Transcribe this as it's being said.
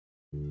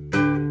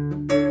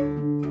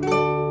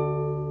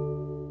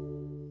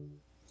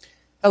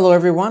Hello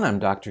everyone, I'm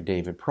Dr.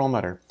 David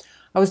Perlmutter.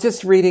 I was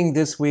just reading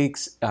this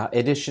week's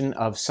edition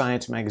of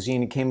Science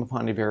magazine and came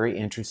upon a very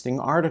interesting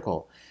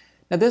article.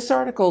 Now this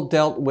article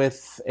dealt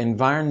with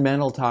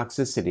environmental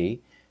toxicity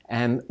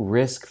and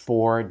risk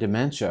for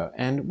dementia.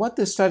 And what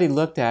this study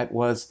looked at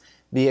was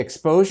the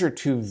exposure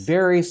to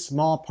very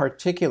small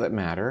particulate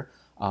matter,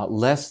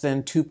 less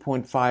than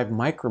 2.5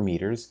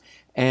 micrometers,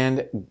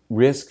 and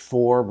risk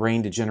for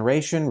brain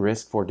degeneration,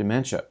 risk for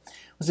dementia.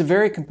 It was a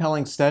very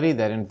compelling study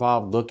that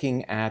involved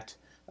looking at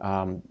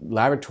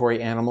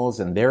laboratory animals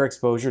and their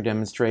exposure,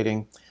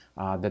 demonstrating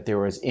that there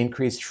was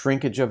increased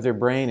shrinkage of their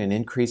brain and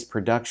increased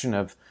production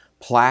of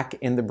plaque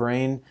in the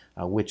brain,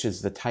 which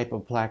is the type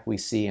of plaque we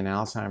see in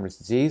Alzheimer's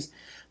disease.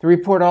 The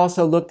report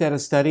also looked at a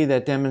study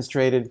that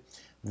demonstrated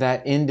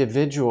that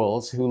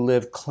individuals who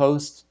live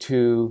close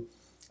to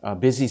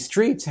busy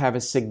streets have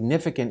a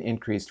significant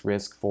increased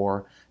risk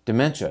for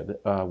dementia.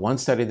 One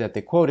study that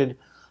they quoted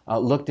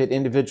looked at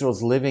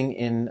individuals living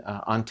in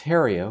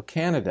Ontario,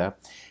 Canada,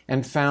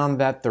 and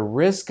found that the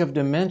risk of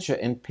dementia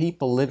in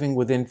people living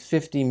within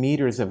 50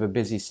 meters of a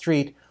busy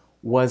street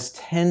was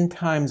 10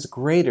 times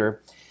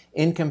greater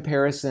in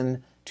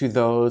comparison to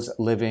those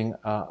living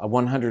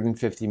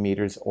 150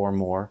 meters or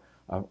more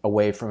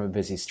away from a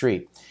busy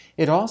street.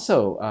 It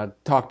also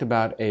talked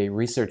about a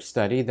research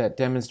study that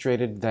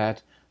demonstrated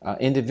that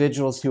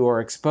individuals who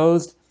are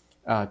exposed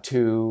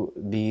to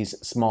these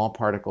small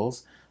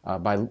particles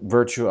by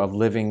virtue of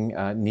living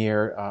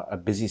near a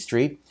busy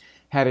street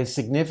had a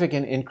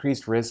significant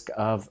increased risk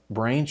of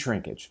brain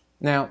shrinkage.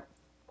 Now,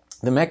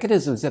 the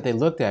mechanisms that they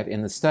looked at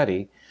in the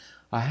study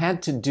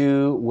had to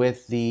do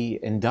with the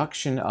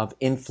induction of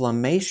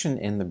inflammation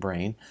in the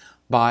brain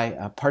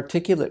by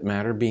particulate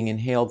matter being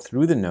inhaled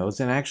through the nose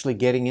and actually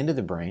getting into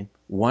the brain,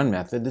 one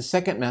method. The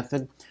second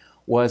method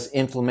was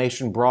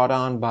inflammation brought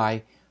on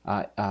by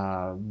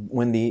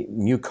when the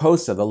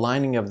mucosa, the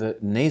lining of the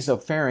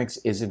nasopharynx,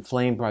 is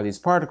inflamed by these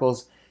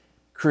particles,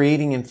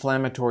 creating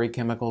inflammatory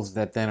chemicals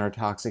that then are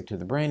toxic to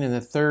the brain. And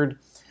the third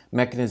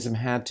mechanism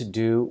had to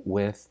do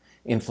with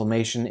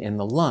inflammation in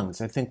the lungs.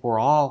 I think we're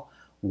all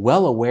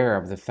well aware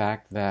of the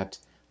fact that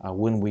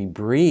when we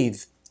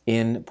breathe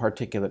in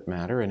particulate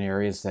matter in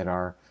areas that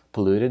are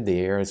polluted, the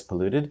air is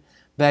polluted,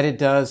 that it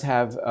does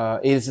have,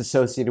 it is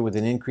associated with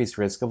an increased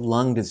risk of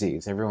lung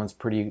disease. Everyone's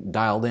pretty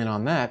dialed in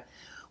on that.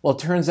 Well, it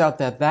turns out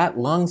that that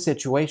lung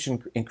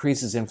situation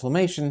increases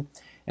inflammation,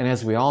 and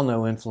as we all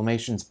know,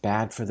 inflammation is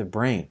bad for the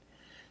brain.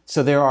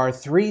 So there are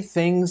three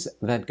things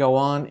that go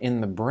on in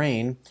the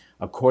brain,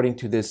 according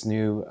to this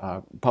new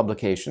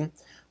publication,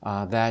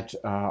 that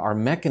are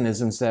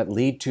mechanisms that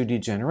lead to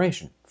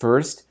degeneration.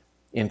 First,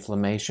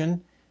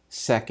 inflammation.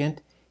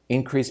 Second,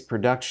 increased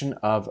production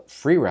of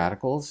free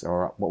radicals,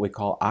 or what we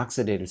call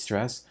oxidative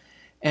stress.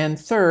 And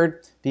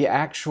third, the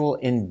actual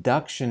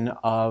induction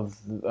of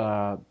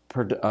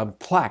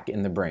plaque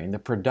in the brain, the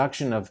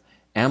production of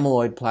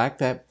amyloid plaque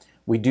that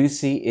we do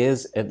see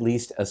is at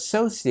least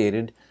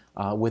associated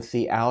with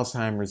the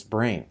Alzheimer's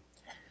brain.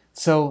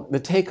 So the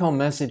take-home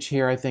message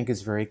here, I think,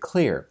 is very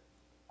clear,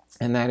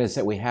 and that is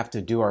that we have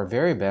to do our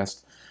very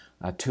best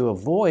to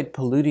avoid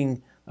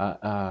polluting,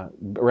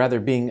 rather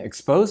being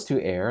exposed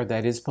to air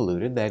that is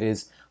polluted, that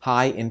is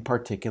high in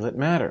particulate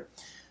matter.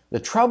 The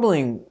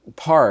troubling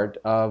part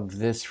of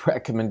this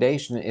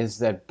recommendation is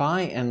that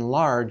by and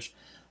large,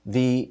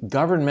 the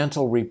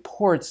governmental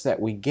reports that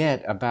we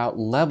get about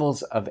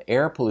levels of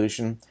air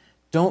pollution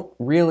don't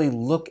really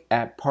look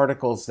at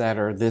particles that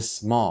are this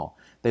small.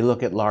 They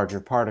look at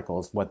larger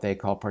particles, what they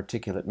call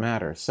particulate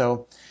matter.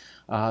 So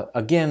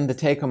again, the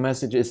take-home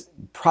message is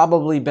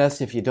probably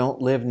best if you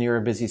don't live near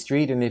a busy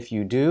street, and if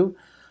you do,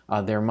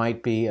 there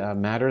might be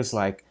matters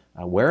like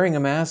wearing a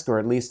mask, or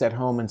at least at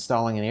home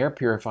installing an air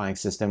purifying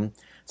system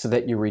so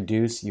that you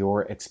reduce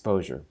your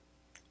exposure.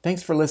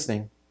 Thanks for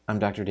listening. I'm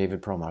Dr.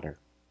 David Perlmutter.